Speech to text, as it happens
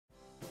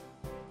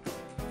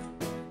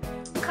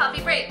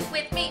coffee break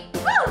with me.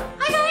 Woo!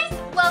 Hi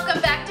guys!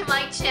 Welcome back to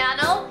my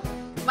channel.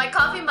 My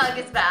coffee mug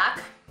is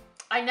back.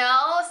 I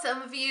know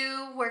some of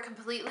you were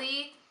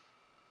completely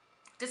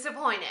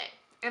disappointed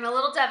and a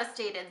little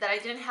devastated that I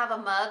didn't have a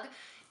mug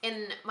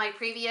in my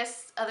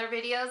previous other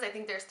videos. I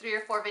think there's 3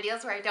 or 4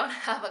 videos where I don't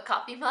have a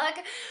coffee mug.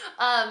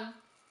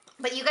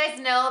 But you guys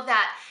know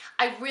that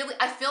I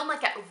film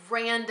like at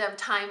random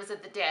times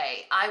of the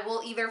day. I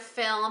will either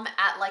film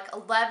at like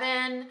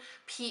 10,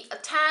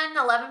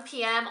 11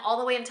 p.m. all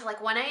the way until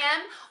like 1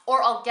 a.m.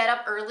 or I'll get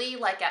up early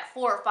like at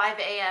 4 or 5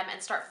 a.m.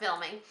 and start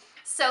filming.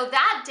 So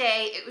that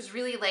day it was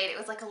really late. It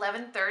was like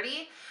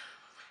 11:30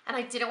 and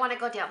I didn't want to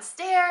go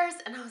downstairs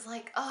and I was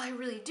like, oh, I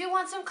really do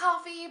want some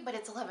coffee, but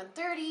it's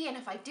 11:30 and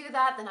if I do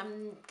that then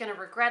I'm gonna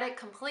regret it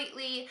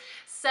completely.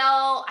 So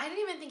I didn't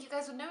even think you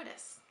guys would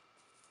notice.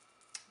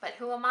 But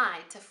who am I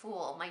to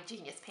fool my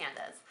genius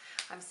pandas?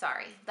 I'm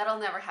sorry, that'll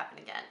never happen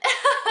again.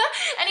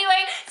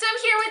 Anyway, so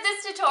I'm here with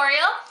this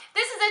tutorial.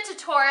 This is a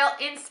tutorial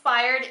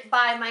inspired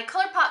by my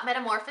ColourPop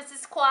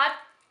Metamorphosis quad.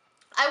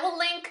 I will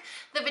link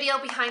the video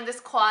behind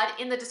this quad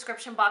in the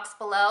description box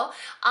below.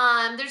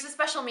 There's a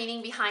special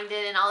meaning behind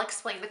it and I'll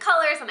explain the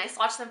colors and I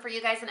swatched them for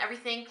you guys and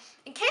everything.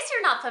 In case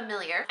you're not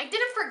familiar, I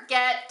didn't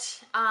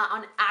forget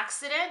on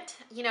accident.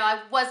 You know,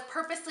 I was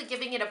purposely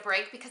giving it a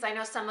break because I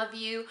know some of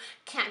you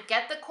can't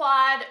get the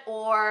quad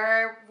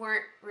or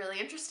weren't really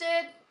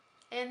interested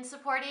in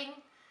supporting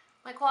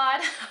my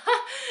quad.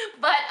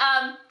 But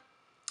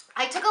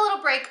I took a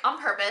little break on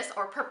purpose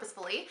or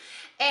purposefully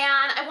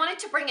and I wanted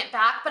to bring it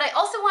back, but I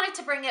also wanted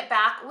to bring it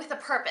back with a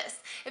purpose.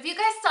 If you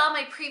guys saw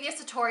my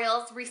previous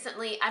tutorials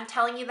recently, I'm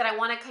telling you that I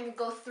want to kind of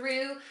go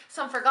through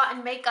some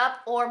forgotten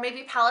makeup or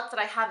maybe palettes that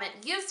I haven't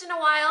used in a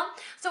while.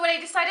 So what I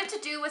decided to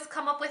do was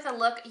come up with a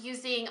look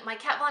using my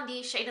Kat Von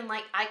D Shade and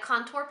Light Eye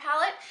Contour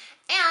palette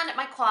and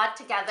my quad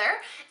together,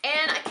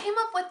 and I came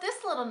up with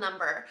this little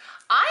number.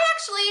 I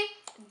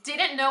actually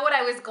didn't know what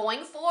I was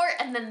going for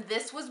and then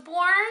this was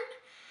born.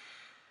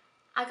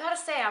 I gotta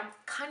say, I'm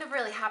kind of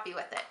really happy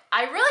with it.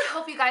 I really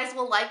hope you guys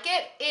will like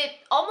it. It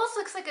almost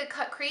looks like a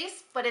cut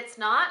crease, but it's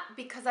not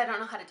because I don't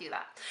know how to do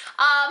that.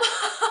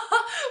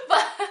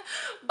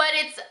 But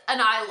it's an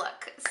eye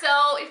look.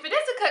 So if it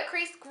is a cut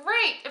crease,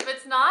 great. If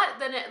it's not,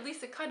 then at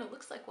least it kind of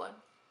looks like one.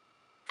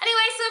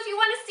 Anyway, so if you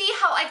want to see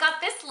how I got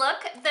this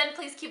look, then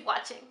please keep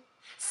watching.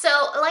 So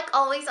like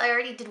always, I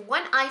already did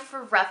one eye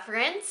for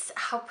reference.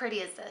 How pretty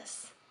is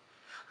this?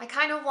 I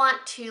kind of want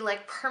to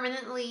like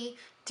permanently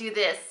do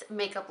this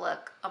makeup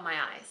look on my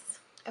eyes.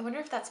 I wonder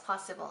if that's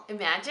possible.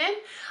 Imagine.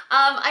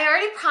 I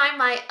already primed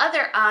my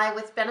other eye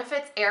with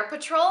Benefit's Air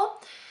Patrol.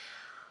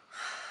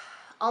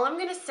 All I'm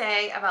gonna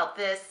say about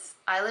this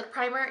eyelid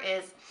primer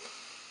is,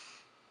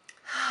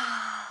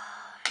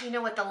 you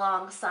know what the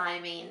long sigh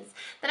means.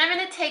 Then I'm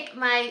gonna take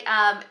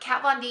my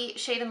Kat Von D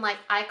Shade and Light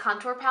Eye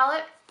Contour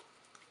palette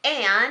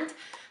and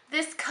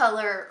this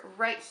color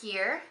right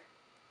here,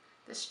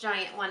 this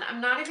giant one.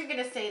 I'm not even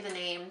gonna say the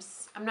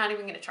names. I'm not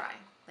even gonna try.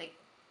 Like,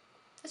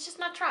 let's just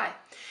not try.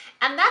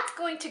 And that's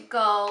going to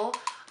go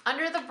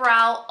under the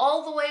brow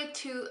all the way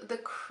to the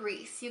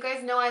crease. You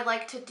guys know I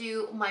like to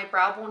do my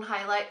brow bone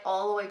highlight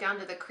all the way down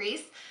to the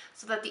crease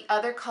so that the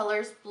other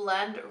colors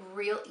blend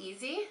real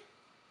easy.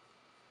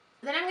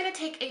 Then I'm going to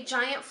take a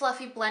giant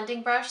fluffy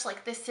blending brush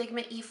like this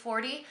Sigma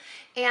E40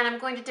 and I'm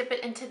going to dip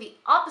it into the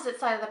opposite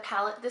side of the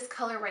palette, this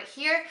color right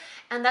here,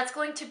 and that's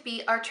going to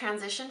be our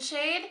transition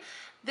shade.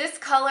 This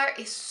color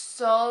is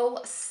so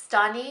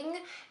stunning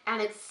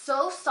and it's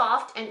so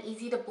soft and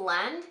easy to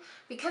blend.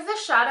 Because the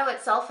shadow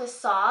itself is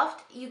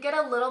soft, you get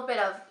a little bit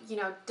of, you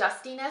know,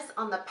 dustiness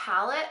on the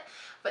palette,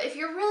 but if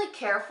you're really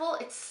careful,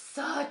 it's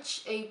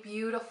such a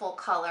beautiful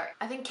color.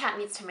 I think Kat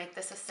needs to make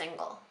this a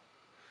single.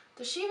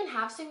 Does she even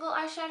have single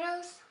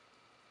eyeshadows?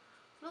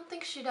 I don't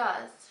think she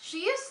does.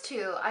 She used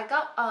to. I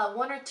got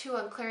 1 or 2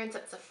 on clearance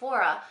at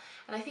Sephora,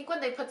 and I think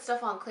when they put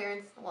stuff on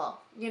clearance,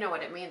 well, you know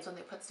what it means when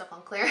they put stuff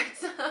on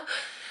clearance.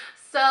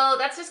 So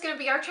that's just going to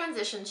be our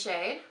transition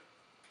shade.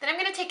 Then I'm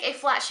going to take a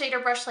flat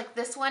shader brush like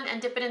this one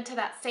and dip it into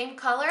that same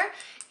color,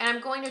 and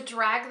I'm going to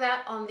drag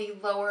that on the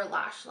lower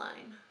lash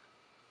line.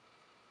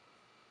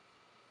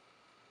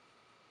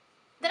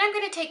 Then I'm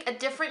going to take a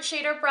different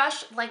shader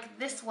brush like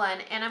this one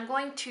and I'm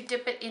going to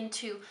dip it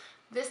into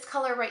this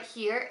color right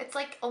here. It's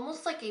like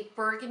almost like a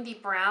burgundy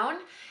brown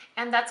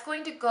and that's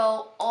going to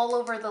go all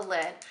over the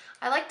lid.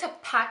 I like to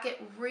pack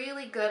it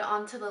really good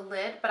onto the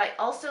lid, but I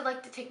also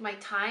like to take my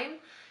time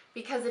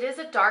because it is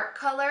a dark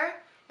color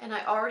and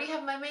I already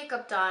have my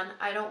makeup done.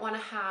 I don't want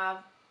to have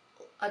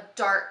a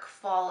dark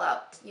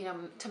fallout, you know,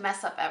 to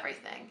mess up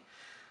everything.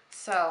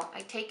 So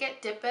I take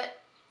it, dip it,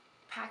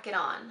 pack it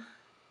on.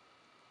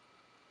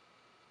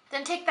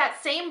 Then take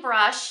that same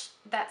brush,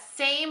 that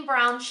same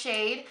brown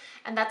shade,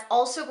 and that's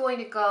also going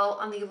to go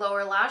on the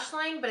lower lash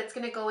line, but it's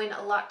going to go in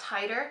a lot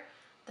tighter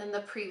than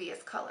the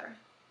previous color.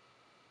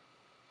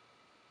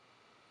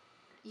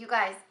 You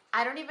guys,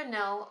 I don't even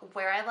know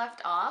where I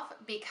left off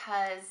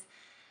because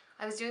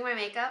I was doing my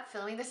makeup,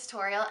 filming this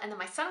tutorial, and then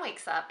my son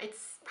wakes up.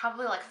 It's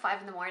probably like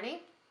 5 in the morning.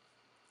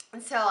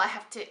 And so I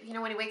have to, you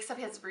know, when he wakes up,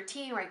 he has a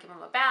routine where I give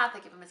him a bath, I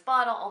give him his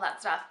bottle, all that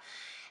stuff.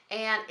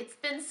 And it's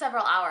been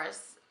several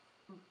hours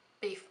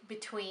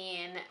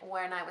between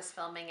when I was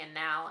filming and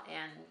now,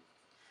 and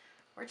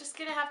we're just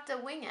gonna have to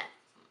wing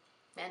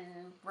it and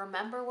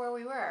remember where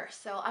we were.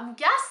 So I'm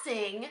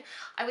guessing,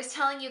 I was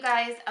telling you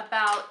guys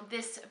about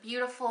this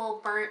beautiful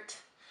burnt,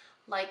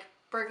 like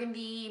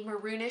burgundy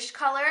maroonish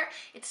color.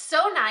 It's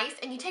so nice,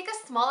 and you take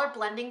a smaller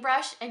blending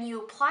brush and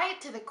you apply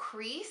it to the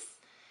crease,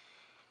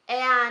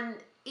 and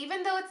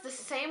even though it's the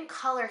same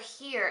color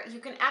here, you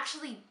can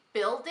actually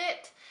build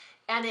it,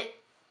 and it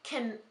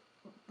can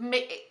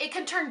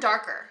turn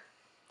darker.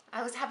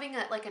 I was having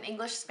like an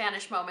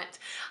English-Spanish moment.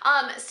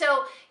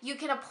 So you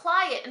can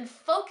apply it and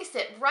focus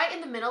it right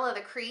in the middle of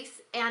the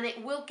crease, and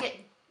it will get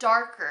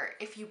darker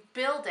if you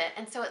build it.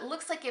 And so it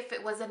looks like if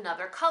it was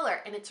another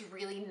color, and it's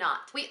really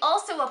not. We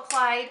also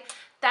applied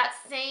that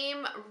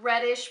same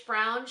reddish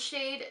brown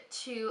shade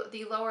to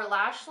the lower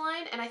lash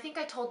line. And I think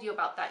I told you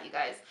about that, you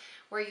guys,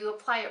 where you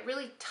apply it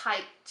really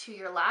tight to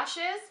your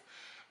lashes.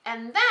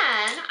 And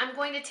then I'm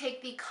going to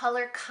take the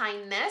color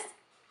Kindness.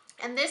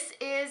 And this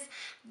is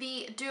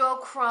the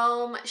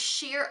duochrome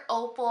sheer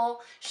opal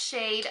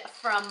shade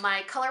from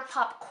my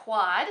ColourPop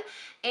quad.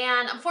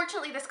 And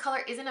unfortunately, this color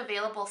isn't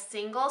available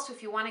single, so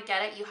if you want to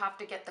get it, you have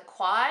to get the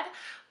quad.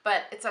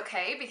 But it's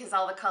okay because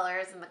all the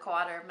colors in the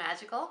quad are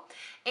magical.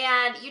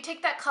 And you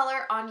take that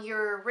color on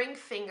your ring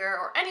finger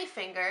or any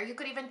finger. You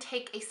could even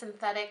take a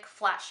synthetic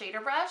flat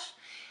shader brush.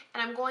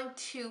 And I'm going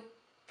to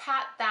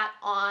pat that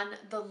on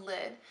the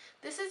lid.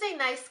 This is a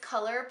nice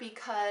color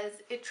because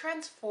it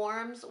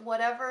transforms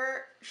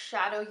whatever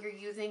shadow you're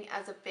using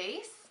as a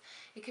base.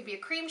 It could be a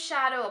cream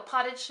shadow, a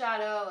potted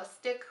shadow, a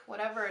stick,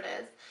 whatever it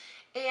is.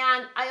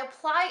 And I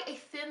apply a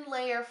thin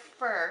layer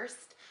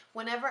first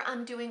whenever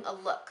I'm doing a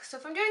look. So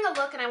if I'm doing a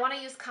look and I want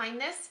to use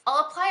Kindness,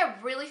 I'll apply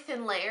a really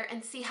thin layer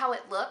and see how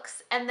it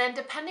looks. And then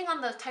depending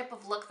on the type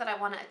of look that I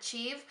want to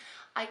achieve,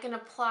 I can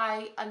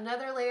apply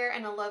another layer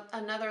and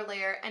another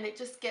layer, and it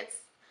just gets,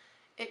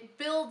 it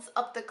builds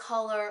up the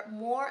color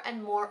more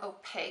and more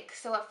opaque.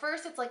 So at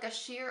first it's like a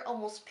sheer,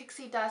 almost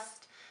pixie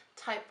dust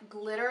type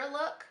glitter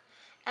look,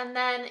 and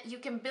then you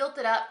can build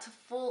it up to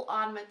full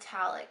on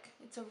metallic.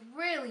 It's a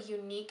really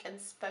unique and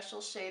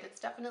special shade. It's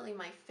definitely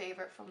my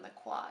favorite from the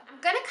quad.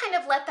 I'm gonna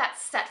kind of let that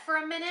set for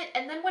a minute,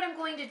 and then what I'm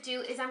going to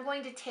do is I'm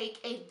going to take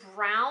a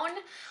brown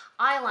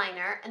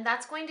eyeliner, and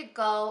that's going to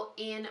go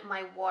in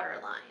my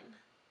waterline.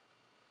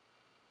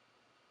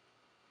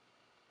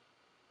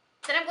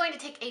 Then I'm going to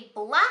take a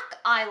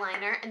black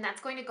eyeliner, and that's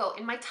going to go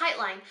in my tight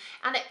line.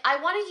 And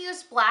I want to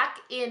use black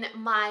in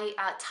my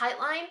tight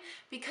line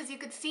because you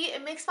can see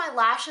it makes my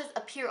lashes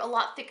appear a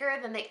lot thicker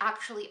than they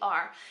actually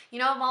are. You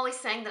know, I'm always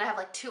saying that I have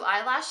like 2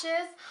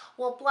 eyelashes.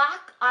 Well,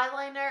 black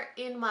eyeliner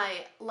in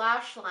my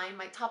lash line,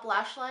 my top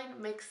lash line,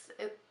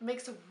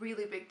 makes a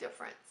really big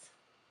difference.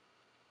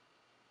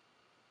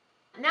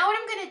 Now what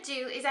I'm going to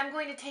do is I'm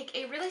going to take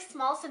a really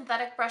small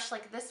synthetic brush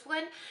like this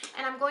one,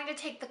 and I'm going to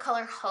take the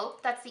color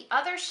Hope. That's the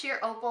other sheer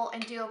opal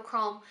and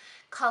duochrome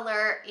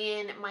color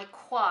in my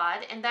quad,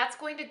 and that's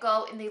going to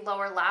go in the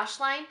lower lash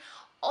line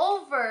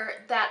over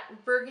that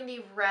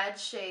burgundy red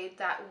shade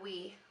that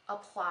we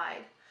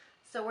applied.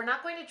 So we're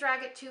not going to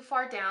drag it too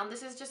far down.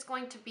 This is just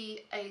going to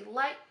be a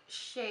light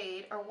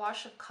shade or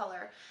wash of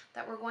color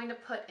that we're going to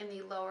put in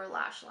the lower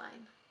lash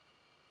line.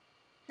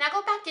 Now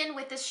go back in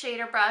with this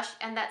shader brush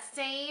and that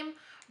same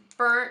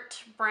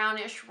burnt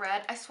brownish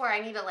red. I swear I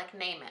need to like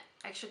name it.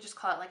 I should just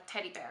call it like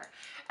teddy bear.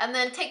 And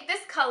then take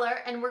this color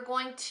and we're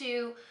going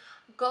to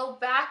go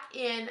back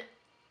in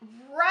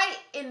right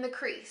in the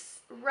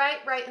crease,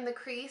 right in the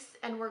crease,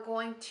 and we're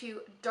going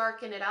to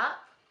darken it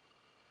up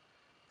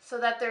so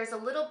that there's a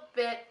little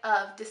bit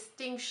of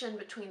distinction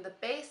between the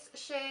base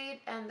shade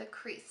and the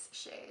crease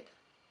shade.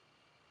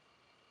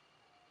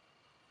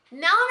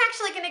 Now I'm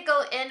actually going to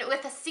go in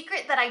with a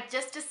secret that I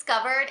just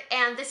discovered,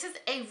 and this is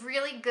a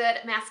really good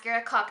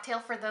mascara cocktail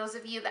for those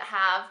of you that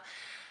have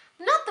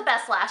not the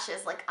best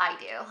lashes like I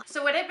do.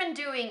 So what I've been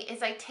doing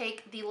is I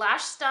take the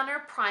Lash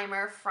Stunner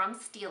Primer from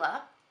Stila,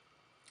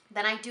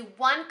 then I do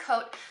 1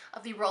 coat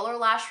of the Roller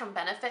Lash from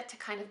Benefit to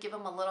kind of give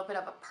them a little bit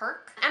of a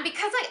perk. And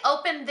because I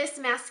opened this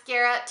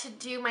mascara to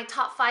do my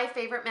top 5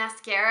 favorite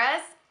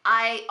mascaras,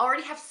 I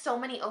already have so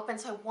many open,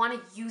 so I want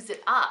to use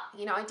it up.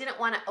 You know, I didn't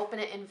want to open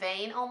it in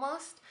vain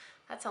almost.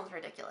 That sounds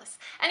ridiculous.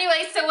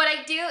 Anyway, so what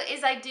I do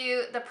is I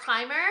do the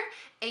primer,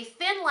 a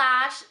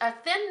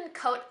thin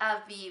coat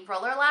of the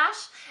Roller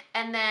Lash,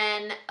 and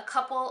then a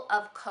couple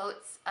of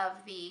coats of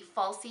the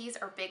falsies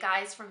or Big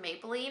Eyes from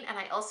Maybelline, and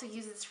I also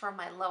use this for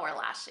my lower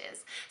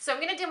lashes. So I'm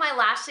gonna do my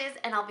lashes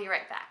and I'll be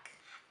right back.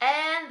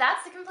 And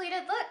that's the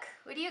completed look.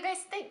 What do you guys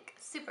think?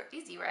 Super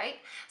easy, right?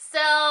 So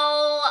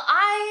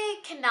I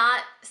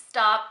cannot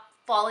stop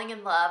falling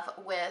in love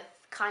with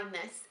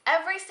Kindness.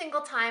 Every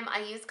single time I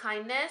use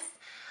Kindness,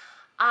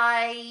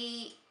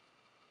 oh,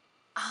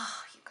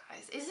 you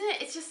guys, isn't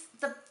it? It's just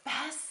the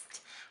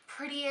best,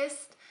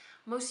 prettiest,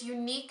 most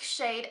unique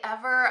shade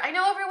ever. I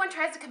know everyone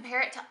tries to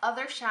compare it to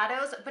other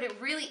shadows, but it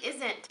really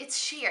isn't. It's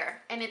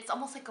sheer and it's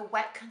almost like a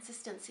wet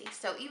consistency.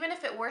 So even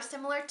if it were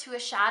similar to a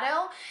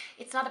shadow,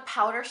 it's not a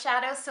powder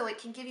shadow, so it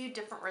can give you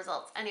different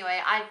results.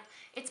 Anyway,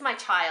 it's my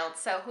child,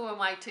 so who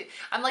am I to?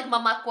 I'm like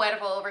Mama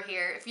Cuervo over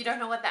here. If you don't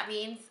know what that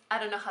means, I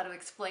don't know how to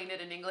explain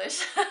it in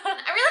English.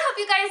 I really hope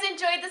you guys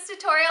enjoyed this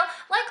tutorial.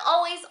 Like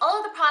always, all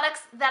of the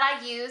products that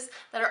I use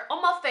that are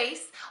on my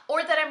face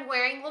or that I'm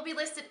wearing will be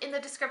listed in the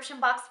description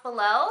box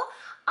below.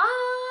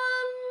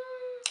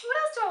 What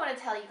else do I want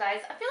to tell you guys?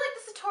 I feel like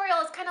this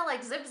tutorial is kind of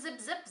like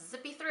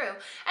zippy through.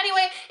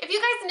 Anyway, if you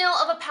guys know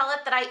of a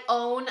palette that I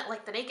own,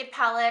 like the Naked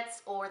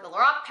palettes or the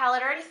Lorac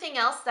palette or anything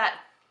else that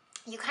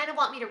you kind of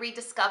want me to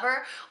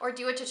rediscover or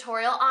do a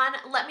tutorial on,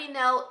 let me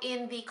know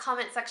in the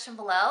comment section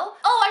below.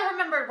 Oh, I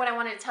remembered what I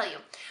wanted to tell you.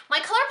 My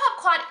ColourPop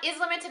quad is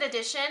limited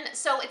edition,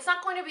 so it's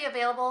not going to be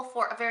available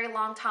for a very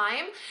long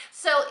time.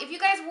 So if you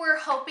guys were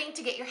hoping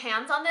to get your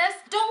hands on this,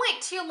 don't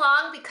wait too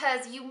long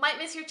because you might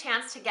miss your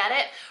chance to get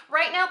it.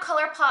 Right now,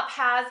 ColourPop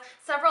has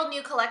several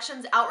new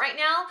collections out right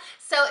now,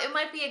 so it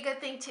might be a good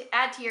thing to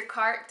add to your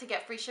cart to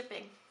get free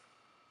shipping.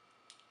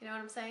 You know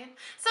what I'm saying?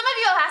 Some of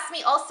you have asked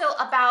me also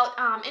about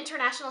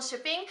international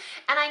shipping,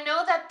 and I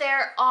know that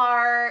there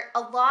are a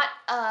lot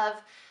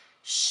of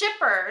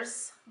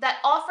shippers that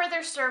offer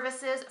their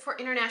services for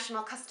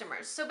international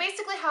customers. So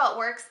basically how it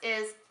works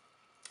is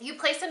you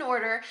place an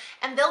order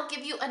and they'll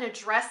give you an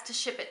address to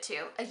ship it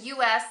to, a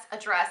US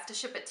address to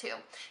ship it to.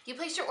 You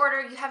place your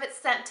order, you have it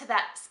sent to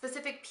that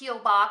specific PO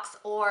box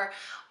or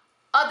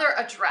other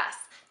address.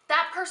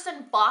 That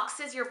person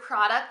boxes your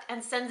product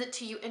and sends it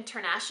to you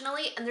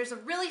internationally, and there's a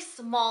really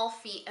small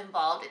fee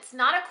involved. It's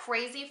not a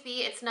crazy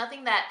fee. It's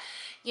nothing that,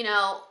 you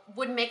know,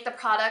 would make the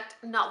product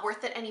not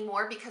worth it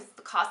anymore because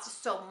the cost is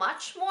so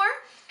much more.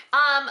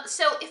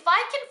 So if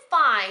I can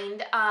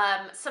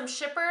find some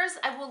shippers,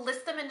 I will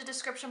list them in the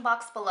description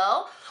box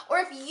below. Or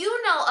if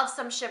you know of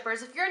some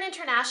shippers, if you're an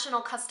international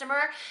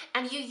customer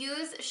and you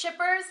use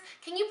shippers,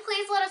 can you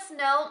please let us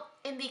know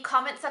in the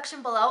comment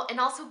section below, and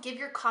also give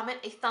your comment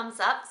a thumbs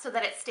up so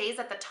that it stays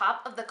at the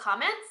top of the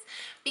comments,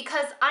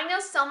 because I know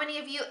so many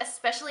of you,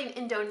 especially in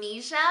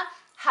Indonesia,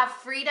 have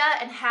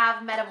Frida and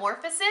have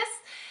Metamorphosis,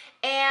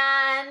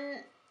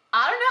 and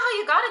I don't know how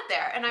you got it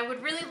there, and I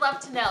would really love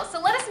to know. So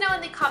let us know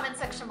in the comment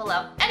section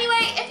below.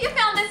 Anyway, if you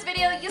found this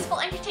video useful,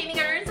 entertaining,